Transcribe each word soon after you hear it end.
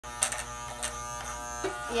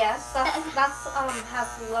Yes, that's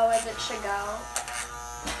as low as it should go.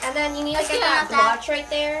 And then you need to Let's get do that it like blotch right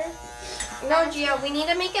there. No, Gia, we need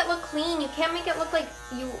to make it look clean. You can't make it look like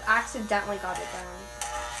you accidentally got it done.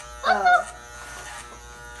 Oh.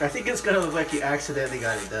 I think it's gonna look like you accidentally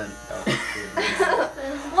got it done. Oh,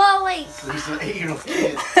 Well, like. he's an 8-year-old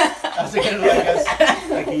kid. I was gonna look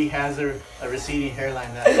like he has a receding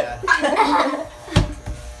hairline that bad.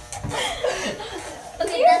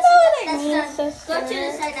 Okay, You know what I that's mean, done. sister. Go to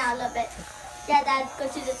the side now a little bit. Yeah, Dad, go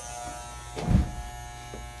to the.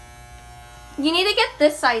 You need to get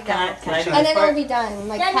this side done. Can I do And this then part? it'll be done.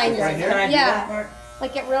 Like, Yeah, kind of. right here? Can I do Yeah. that part?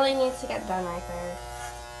 Like, it really needs to get done right there.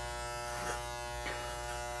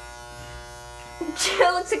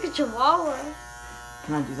 Jill looks like a chihuahua.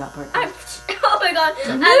 Can I do that part? Oh my god,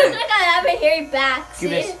 I look like I have a hairy back. Do See?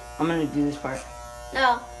 this. I'm gonna do this part.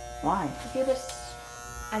 No. Why? Do this.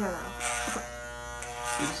 I don't know.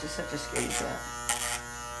 This is such a scary cat.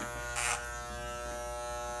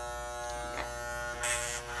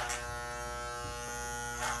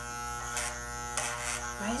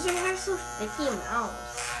 Why is your hair so thicky, mouse?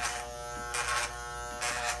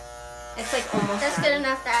 It's like almost That's done. good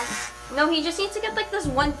enough, Dad. No, he just needs to get like this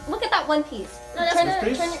one. Look at that one piece. No, that's Turn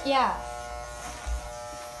good. it. Turn it. Yeah.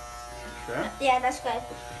 Sure? Yeah, that's good.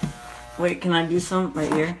 Wait, can I do some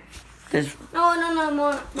right here? There's No,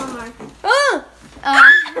 more. Oh!